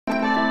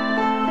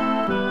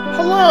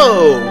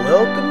Hello,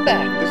 welcome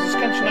back. This is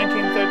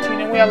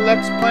Kenshin1913 and we are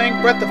Let's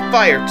Playing Breath of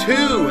Fire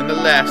 2. In the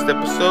last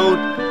episode,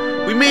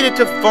 we made it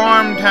to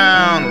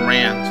FarmTown,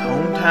 Rand's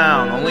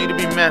hometown, only to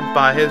be met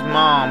by his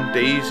mom,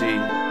 Daisy,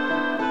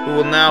 who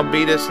will now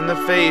beat us in the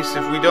face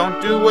if we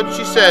don't do what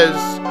she says.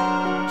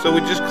 So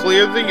we just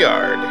cleared the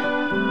yard.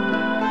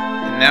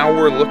 And now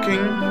we're looking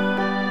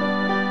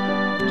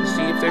to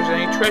see if there's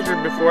any treasure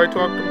before I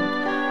talk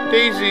to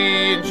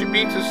Daisy and she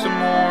beats us some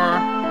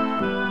more.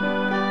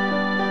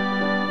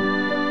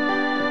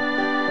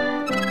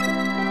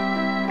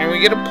 And we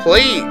get a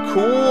plate.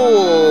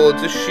 Cool.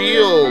 It's a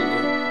shield.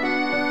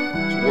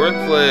 It's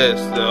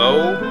worthless,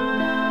 though.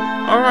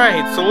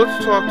 Alright, so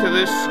let's talk to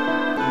this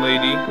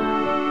lady.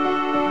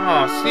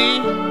 Aw,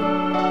 see?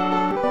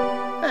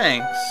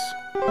 Thanks.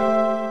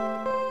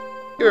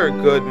 You're a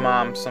good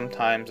mom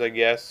sometimes, I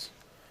guess.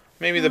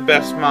 Maybe the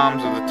best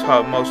moms are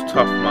the most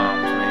tough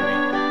moms, maybe.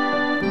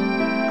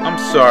 I'm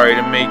sorry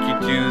to make you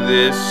do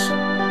this.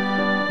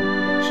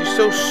 She's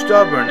so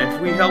stubborn.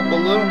 If we help a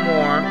little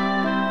more,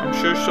 I'm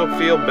sure she'll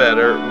feel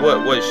better.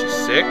 What is she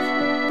sick?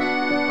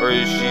 Or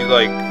is she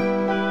like,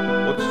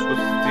 what's the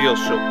deal?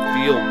 She'll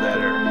feel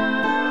better.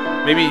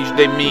 Maybe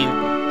they mean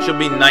she'll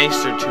be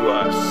nicer to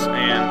us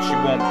and she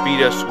won't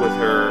beat us with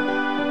her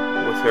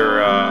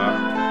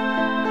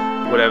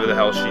whatever the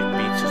hell she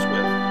beats us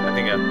with. I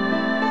think a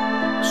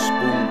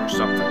spoon or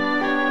something.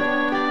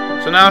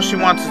 So now she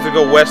wants us to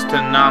go west to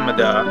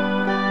Namanda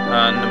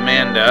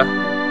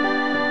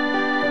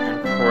and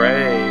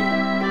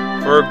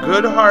pray for a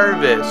good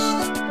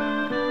harvest.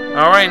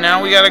 Alright,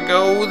 now we gotta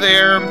go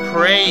there and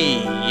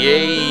pray.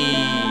 Yay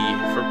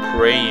for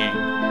praying.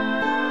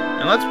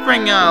 And let's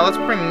bring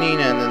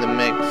Nina into the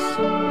mix.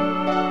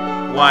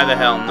 Why the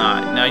hell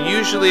not? Now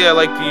usually I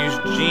like to use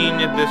Jean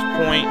at this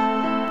point.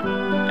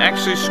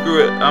 Actually,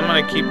 screw it. I'm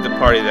gonna keep the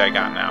party that I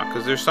got now,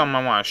 because there's something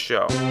I want to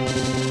show.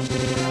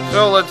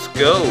 So let's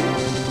go.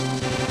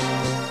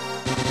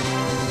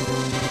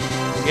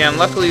 Again,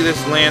 luckily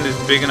this land is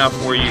big enough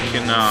where you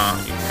can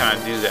kind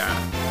of do that.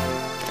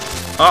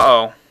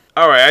 Uh-oh.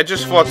 Alright, I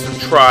just fought some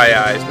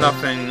tri-eyes.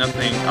 Nothing.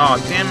 Oh,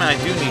 damn it, I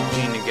do need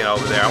Jean to get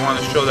over there. I want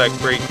to show that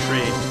great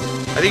tree.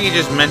 I think he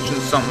just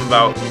mentioned something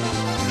about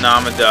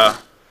Namanda.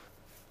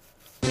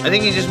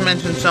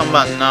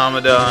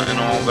 And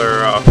all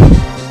their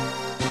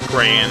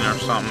praying or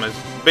something. It's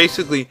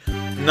basically,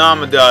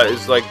 Namanda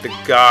is like the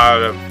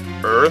god of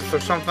earth or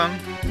something.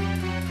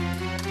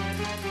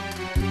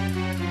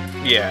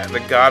 Yeah, the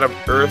god of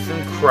earth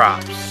and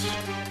crops.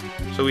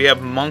 So we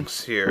have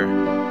monks here.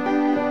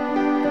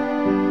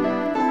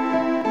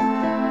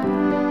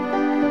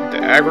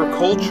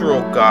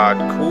 Agricultural god,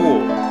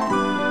 cool.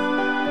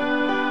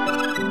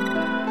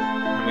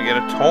 And we get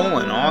a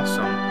Tolan,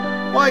 awesome.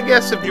 Well, I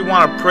guess if you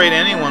want to pray to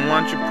anyone, why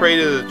don't you pray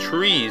to the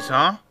trees,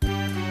 huh?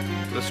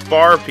 The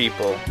spar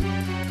people.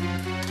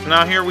 So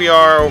now here we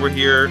are over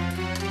here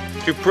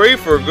to pray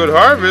for a good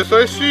harvest,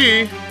 I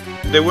see.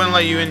 They wouldn't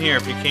let you in here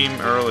if you came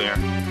earlier.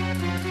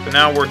 But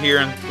now we're here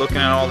and looking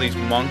at all these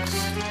monks.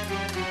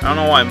 I don't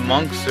know why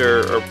monks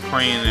are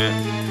praying to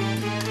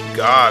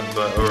God,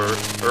 or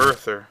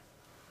Earth, or...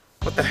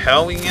 What the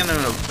hell? We get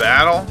into a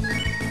battle?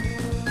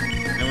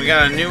 And we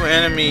got a new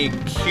enemy,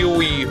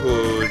 Kiwi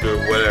Hood or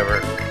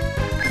whatever.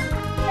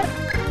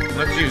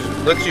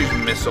 Let's use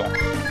missile.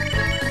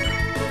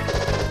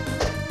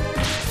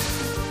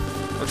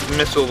 Let's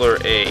missile their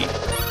A.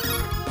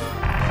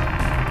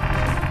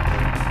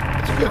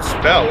 It's a good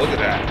spell, look at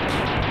that.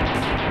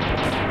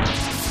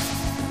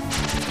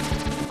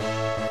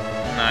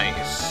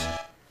 Nice.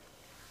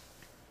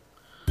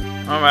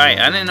 Alright,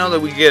 I didn't know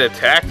that we get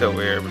attacked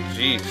over here, but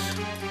jeez.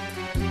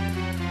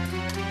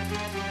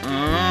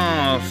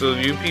 Oh, so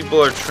you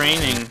people are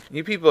training.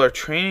 You people are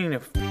training to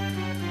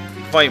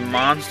fight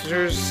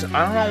monsters?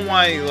 I don't know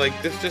why,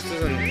 like, this just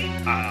isn't...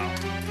 I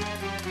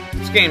don't know.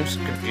 This game's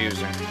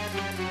confusing.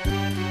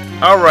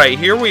 Alright,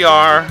 here we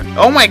are.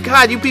 Oh my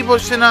god, you people are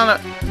sitting on a...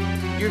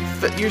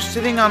 You're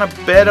sitting on a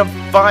bed of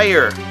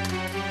fire.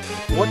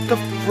 What the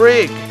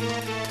frig?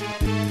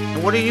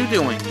 And what are you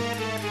doing?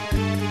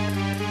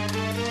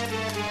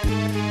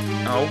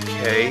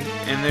 Okay,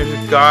 and there's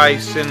a guy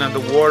sitting at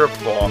the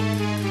waterfall.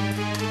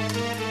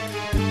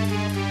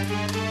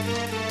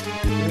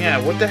 Yeah,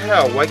 what the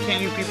hell? Why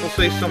can't you people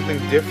say something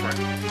different?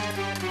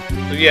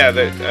 So yeah,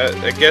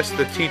 I guess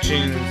the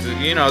teachings,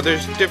 you know,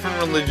 there's different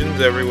religions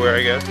everywhere,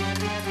 I guess.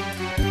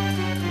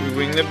 We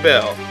ring the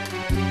bell.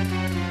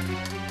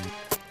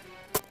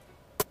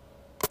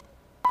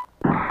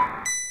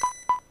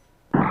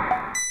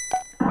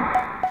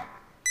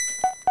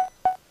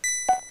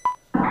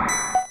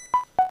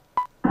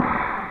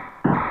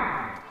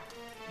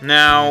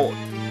 Now,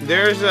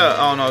 there's a...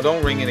 Oh no,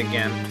 don't ring it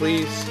again,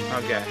 please.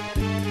 Okay.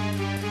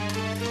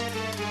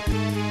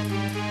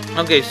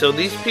 Okay, so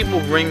these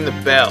people ring the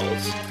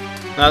bells.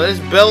 Now this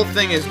bell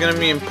thing is going to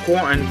be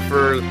important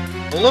for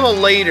a little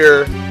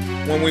later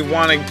when we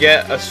want to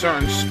get a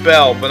certain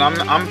spell, but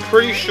I'm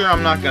pretty sure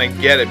I'm not going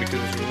to get it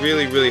because it's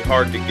really, really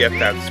hard to get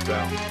that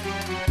spell.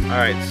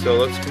 Alright, so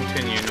let's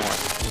continue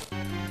north.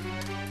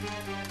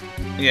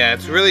 Yeah,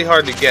 it's really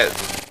hard to get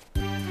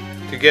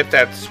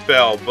that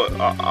spell, but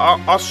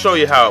I'll show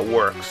you how it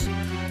works.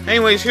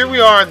 Anyways, here we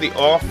are at the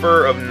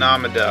offer of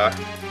Namanda.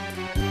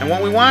 And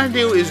what we want to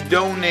do is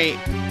donate.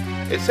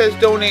 It says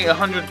donate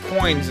 100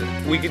 coins.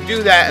 We could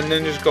do that and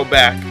then just go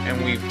back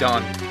and we've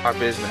done our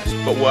business.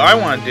 But what I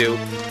want to do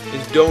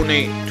is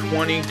donate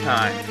 20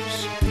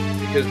 times.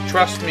 Because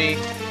trust me,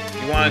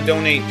 you want to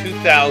donate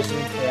 2,000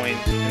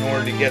 coins in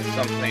order to get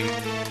something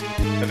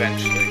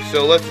eventually.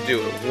 So let's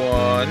do it.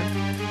 1,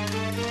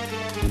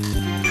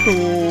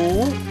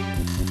 2,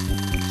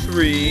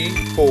 3,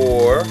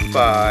 4,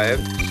 5,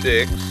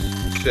 6,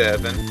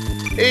 7,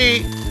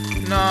 8,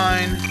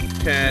 9,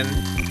 10,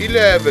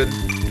 11,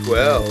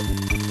 12,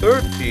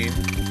 13,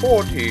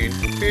 14,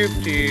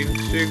 15,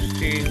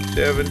 16,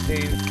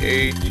 17,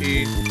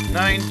 18,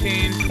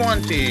 19,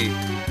 20.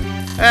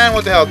 And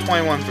what the hell,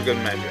 21 for good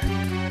measure.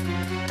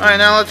 Alright,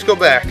 now let's go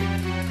back.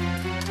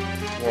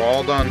 We're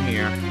all done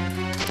here.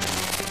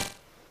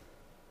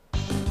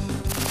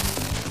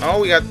 Oh,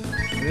 we got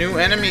new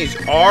enemies.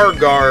 R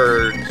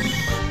guards.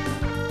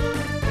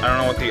 I don't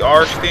know what the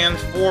R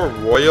stands for.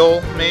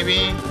 Royal,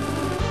 maybe?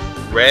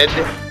 Red?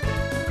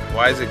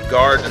 Why is it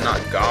guard and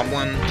not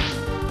goblin?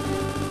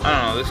 I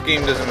don't know. This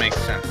game doesn't make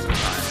sense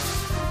sometimes.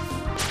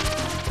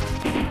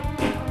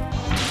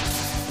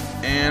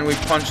 And we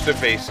punched their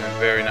face in.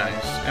 Very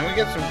nice. And we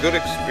get some good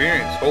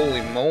experience.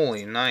 Holy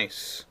moly.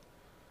 Nice.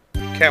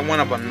 Cat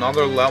went up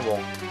another level.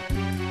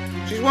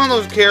 She's one of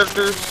those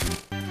characters.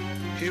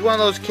 She's one of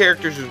those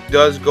characters who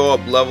does go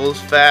up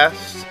levels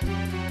fast.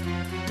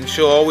 And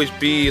she'll always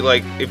be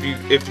like, if you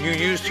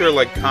used her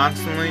like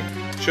constantly,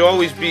 she'll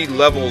always be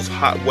levels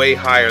way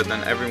higher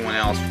than everyone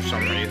else for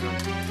some reason.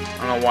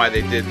 I don't know why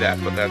they did that,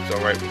 but that's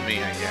all right with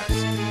me, I guess.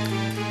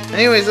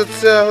 Anyways,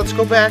 let's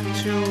go back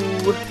to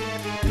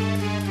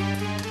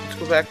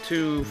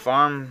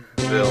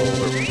Farmville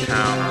or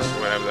town or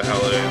whatever the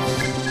hell it is.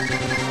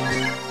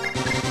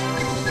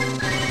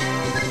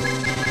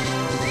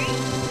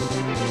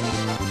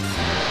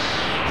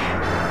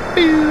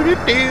 Do do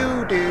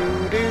do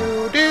do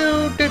do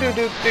do do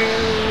do do.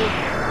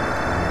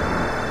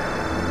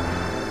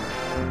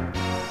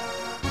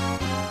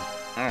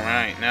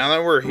 Alright, now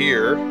that we're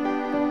here,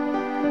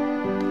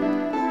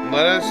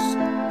 let us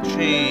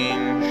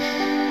change.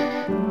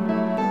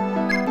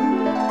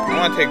 I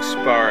want to take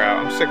Spar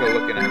out. I'm sick of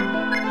looking at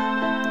him.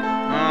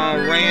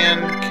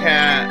 Rand,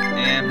 Cat,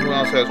 and who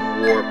else has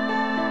Warp?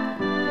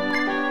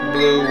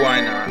 Blue,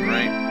 why not,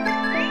 right?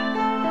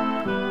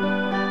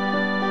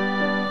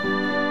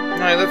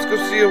 Alright, let's go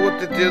see what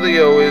the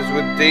dealio is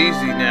with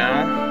Daisy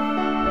now.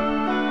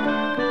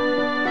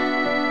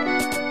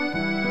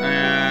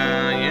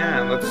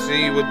 Yeah, let's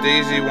see what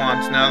Daisy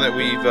wants now that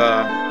we've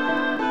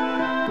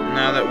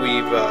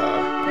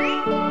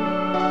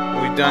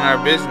done our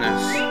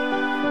business.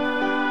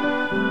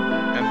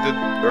 And the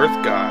Earth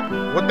God.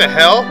 What the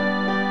hell?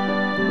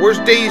 Where's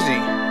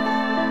Daisy?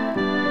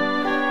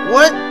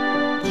 What?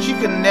 She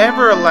can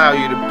never allow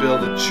you to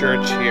build a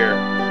church here.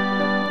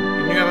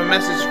 You have a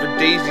message for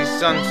Daisy's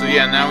son, so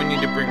yeah, now we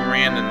need to bring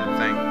Rand in the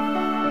thing.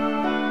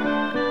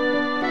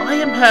 I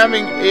am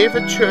having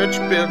Ava Church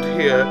built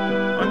here.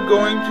 I'm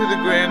going to the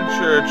grand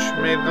church.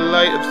 May the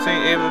light of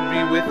St. Ava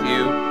be with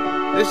you.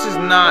 This is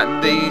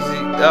not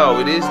Daisy. Oh,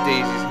 it is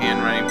Daisy's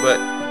handwriting, but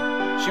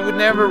she would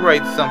never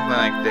write something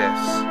like this.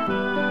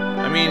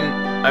 I mean,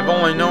 I've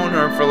only known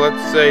her for,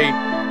 let's say,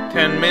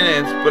 10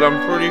 minutes, but I'm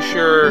pretty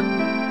sure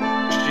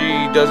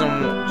she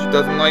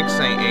doesn't like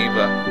St.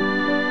 Ava.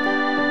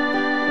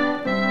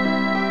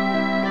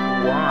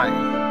 Why?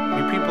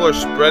 You people are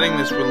spreading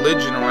this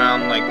religion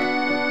around like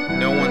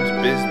no one's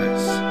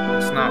business.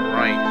 It's not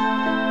right.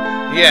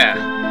 Yeah.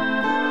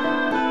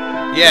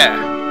 Yeah.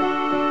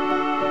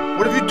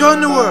 What have you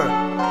done to her?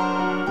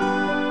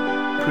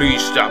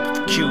 Please stop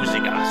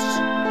accusing us.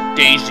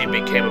 Daisy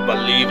became a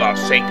believer of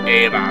St.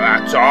 Ava,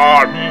 that's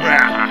all.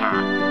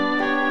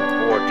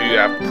 Or do you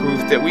have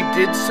proof that we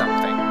did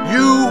something?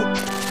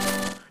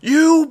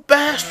 You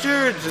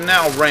bastards! And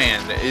now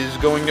Rand is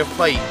going to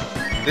fight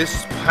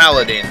this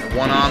paladin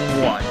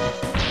one-on-one.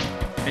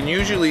 And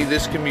usually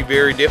this can be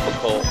very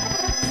difficult.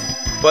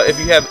 But if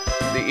you have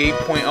the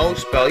 8.0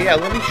 spell, yeah,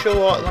 let me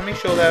show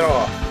that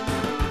off.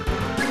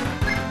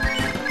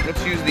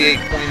 Let's use the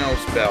 8.0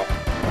 spell.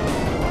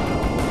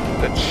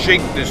 Let's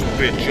shake this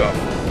bitch up.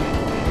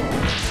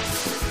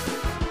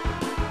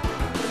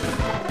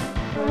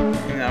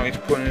 And now he's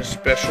putting his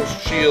special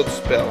shield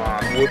spell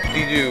on.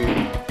 Whoop-de-doo.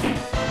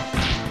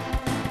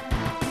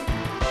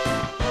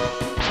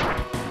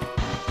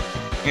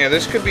 Yeah,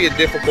 this could be a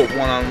difficult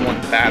one-on-one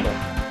battle.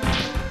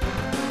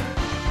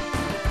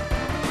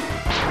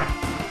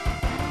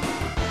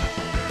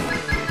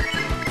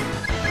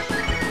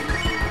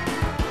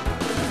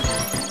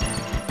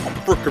 I'm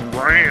frickin'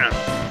 Rand.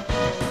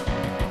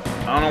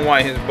 I don't know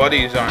why his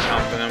buddies aren't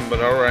helping him,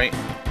 but alright.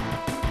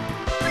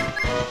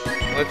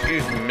 Let's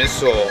use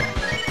Missile.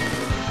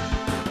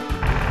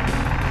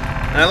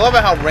 And I love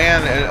it how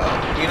Rand,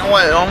 you know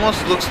what, it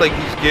almost looks like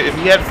if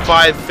he had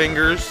 5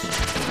 fingers,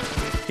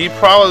 he'd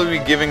probably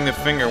be giving the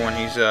finger when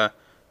he's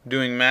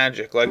doing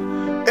magic. Like,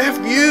 F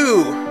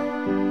you!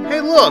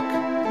 Hey, look!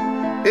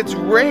 It's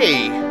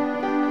Ray!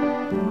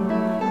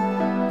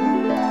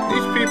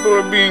 These people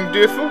are being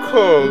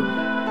difficult.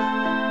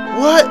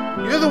 What?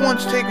 You're the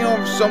ones taking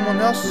over someone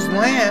else's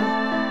land?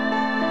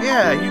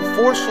 Yeah, you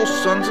forceful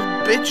sons of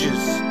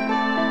bitches.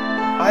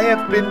 I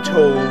have been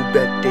told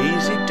that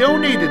Daisy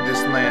donated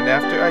this land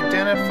after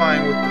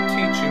identifying with the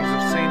teachings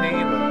of St.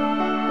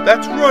 Ava.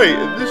 That's right,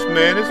 and this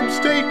man is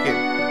mistaken.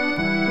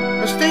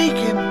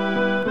 Mistaken?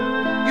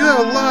 You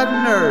have a lot of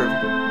nerve.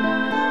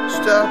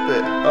 Stop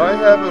it. I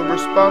have a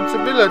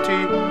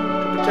responsibility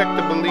to protect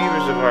the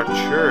believers of our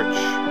church.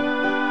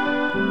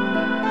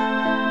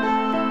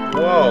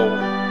 Whoa.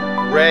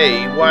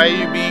 Ray, why are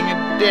you being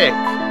a dick?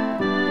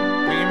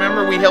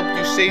 Remember we helped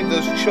you save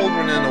those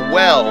children in a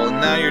well,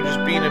 and now you're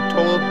just being a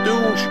total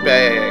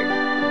douchebag.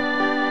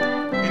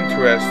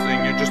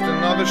 Interesting, you're just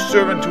another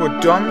servant to a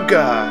dumb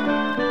god.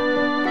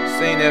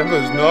 St.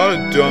 Eva's not a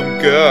dumb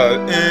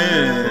god.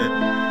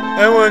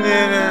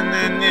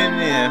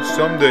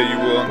 Someday you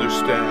will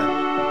understand.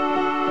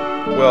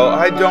 Well,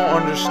 I don't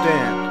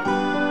understand.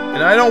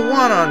 And I don't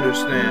want to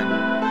understand.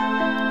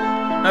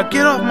 Now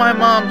get off my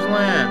mom's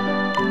land.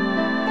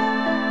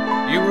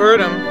 You heard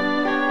him.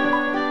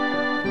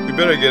 We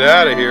better get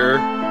out of here.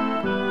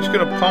 He's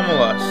gonna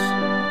pummel us.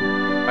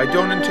 I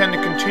don't intend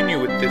to continue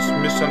with this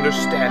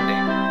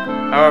misunderstanding.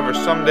 However,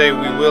 someday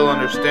we will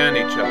understand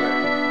each other.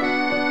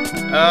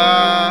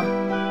 I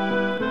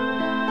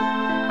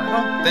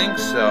don't think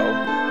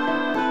so.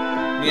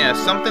 Yeah,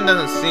 something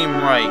doesn't seem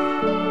right.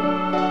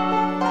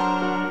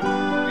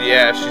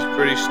 Yeah, she's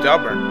pretty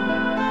stubborn.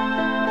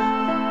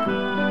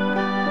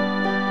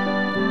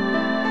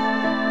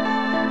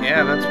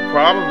 Yeah, that's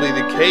probably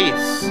the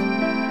case.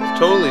 It's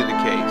totally the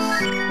case.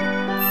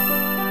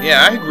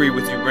 Yeah, I agree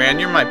with you, Gran.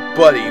 You're my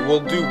buddy. We'll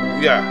do...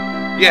 Yeah,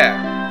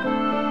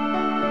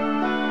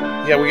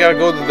 we gotta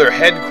go to their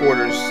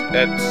headquarters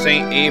at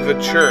St. Ava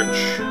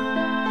Church.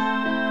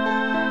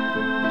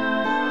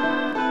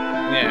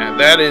 Yeah,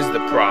 that is the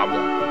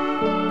problem.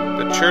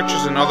 The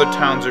churches in other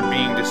towns are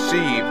being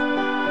deceived.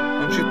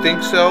 Don't you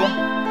think so?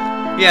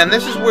 Yeah, and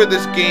this is where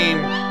this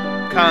game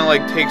kind of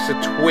like takes a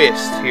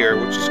twist here,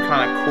 which is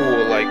kind of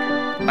cool. Like,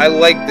 I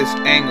like this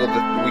angle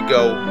that we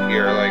go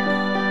here. Like,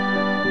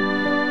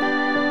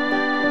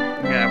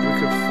 yeah, if we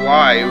could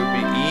fly, it would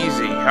be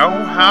easy.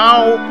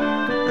 How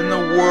in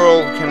the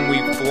world can we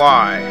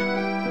fly?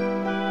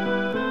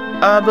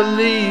 I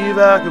believe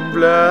I can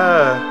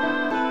fly.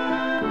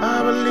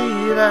 I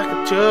believe I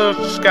can touch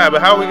the sky.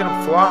 But how are we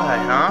gonna fly,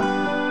 huh?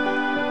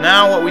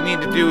 Now what we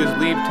need to do is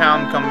leave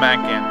town and come back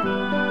in.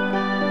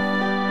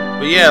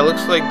 But yeah, it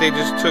looks like they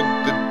just took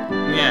the...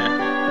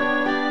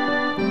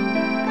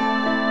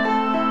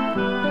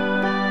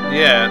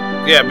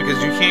 Yeah,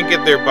 because you can't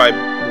get there by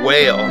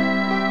whale.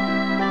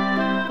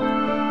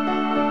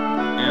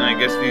 And I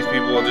guess these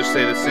people will just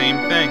say the same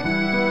thing.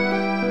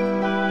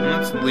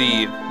 Let's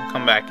leave and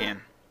come back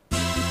in.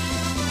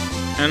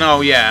 And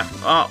oh yeah,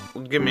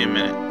 give me a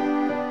minute.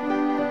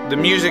 The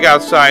music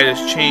outside has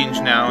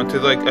changed now into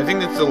like, I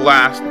think it's the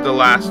last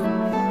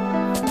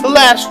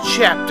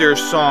chapter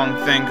song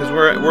thing, because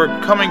we're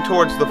coming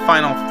towards the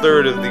final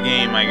third of the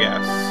game, I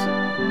guess.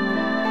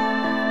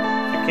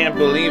 I can't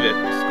believe it.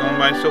 It's going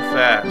by so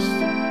fast.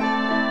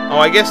 Oh,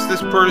 I guess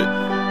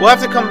we'll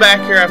have to come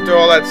back here after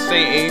all that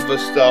St. Ava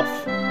stuff.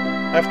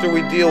 After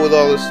we deal with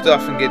all this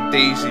stuff and get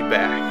Daisy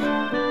back.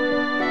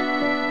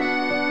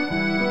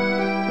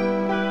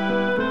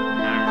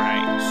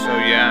 Alright, so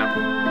yeah.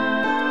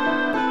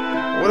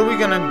 What are we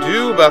gonna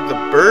do about the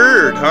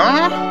bird,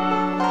 huh?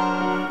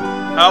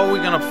 How are we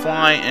gonna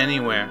fly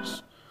anywhere?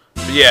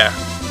 But yeah.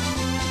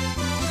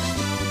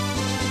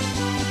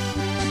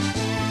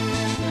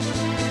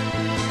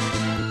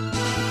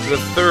 The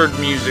third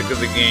music of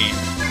the game.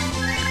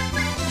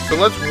 So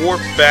let's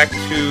warp back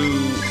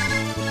to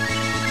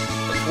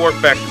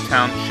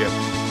Township.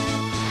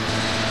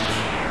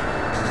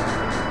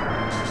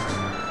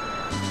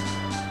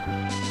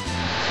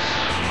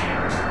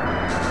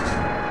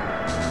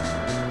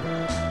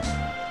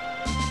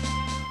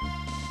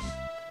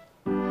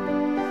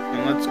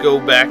 And let's go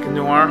back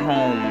into our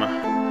home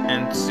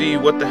and see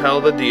what the hell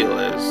the deal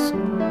is.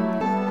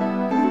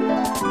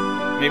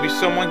 Maybe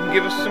someone can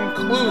give us some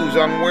clues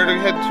on where to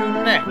head to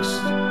next.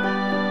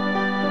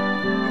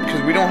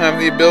 Because we don't have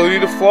the ability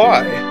to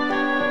fly.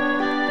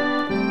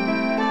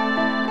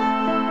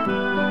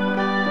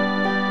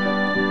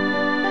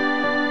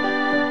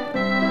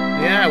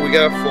 Yeah, we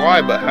gotta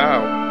fly, but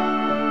how?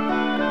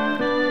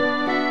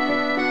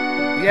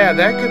 Yeah,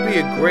 that could be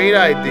a great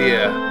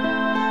idea.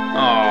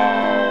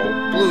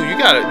 Oh, Blue, you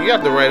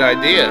got the right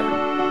idea.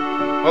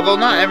 Although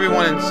not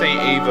everyone in St.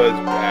 Ava is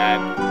bad.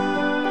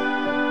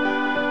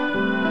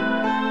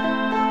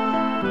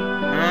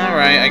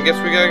 Alright, I guess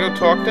we gotta go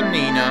talk to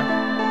Nina.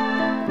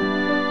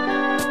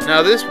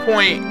 Now this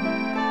point...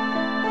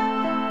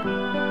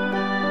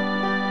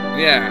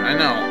 Yeah, I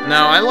know.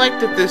 Now I like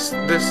that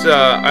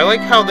I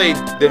like how the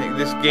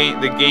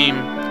game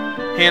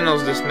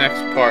handles this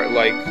next part.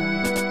 Like,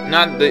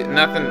 not the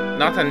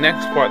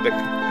next part, the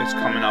is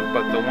coming up,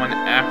 but the one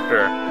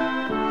after.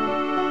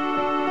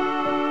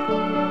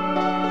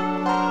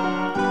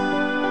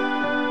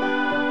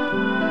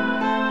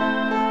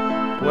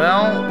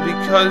 Well,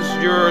 because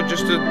you're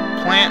just a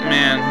plant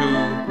man who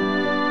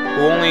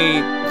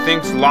only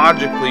thinks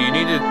logically. You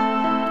need to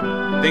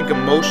think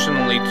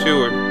emotionally too,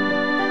 or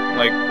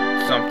like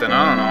something.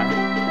 I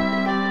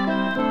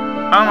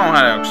don't know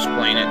how to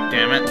explain it.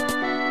 Damn it!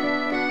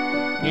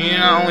 You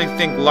not only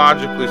think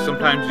logically.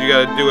 Sometimes you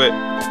gotta do it.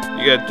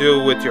 You gotta do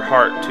it with your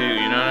heart too.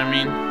 You know what I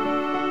mean?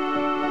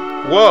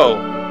 Whoa!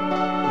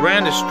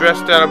 Rand is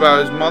stressed out about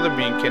his mother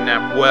being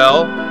kidnapped.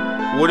 Well,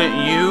 wouldn't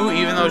you?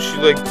 Even though she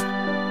like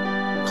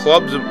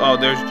clubs him. Oh,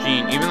 there's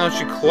Jean. Even though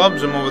she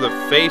clubs him over the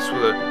face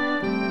with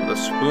a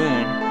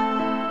spoon.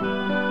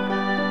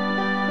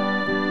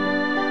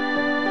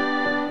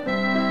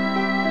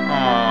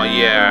 Oh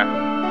yeah.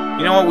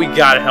 You know what? We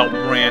gotta help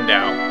Rand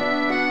out.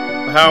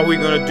 But how are we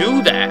gonna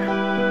do that?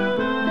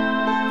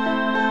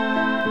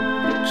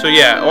 So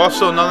yeah.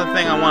 Also, another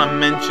thing I want to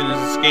mention is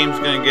this game's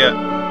gonna get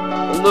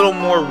a little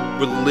more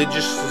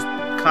religious,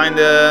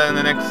 kinda, in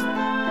the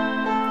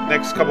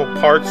next couple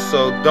parts.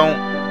 So don't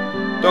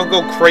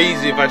go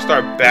crazy if I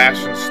start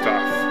bashing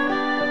stuff.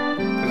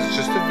 Because it's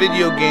just a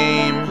video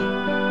game.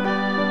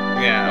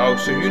 Yeah, oh,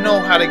 so you know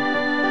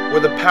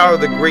where the power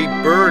of the great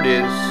bird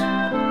is.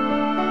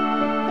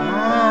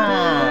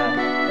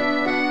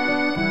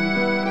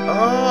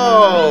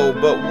 Oh,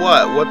 but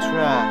what? What's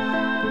wrong?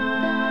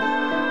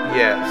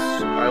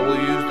 Yes, I will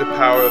use the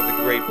power of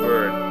the great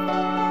bird.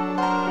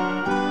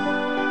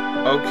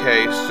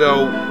 Okay,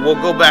 so we'll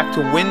go back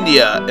to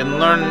Windia and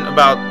learn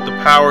about the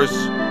powers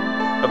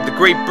of the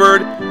great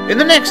bird in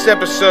the next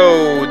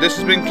episode. This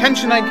has been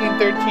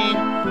Kenshin1913.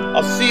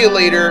 I'll see you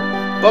later.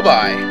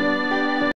 Bye-bye.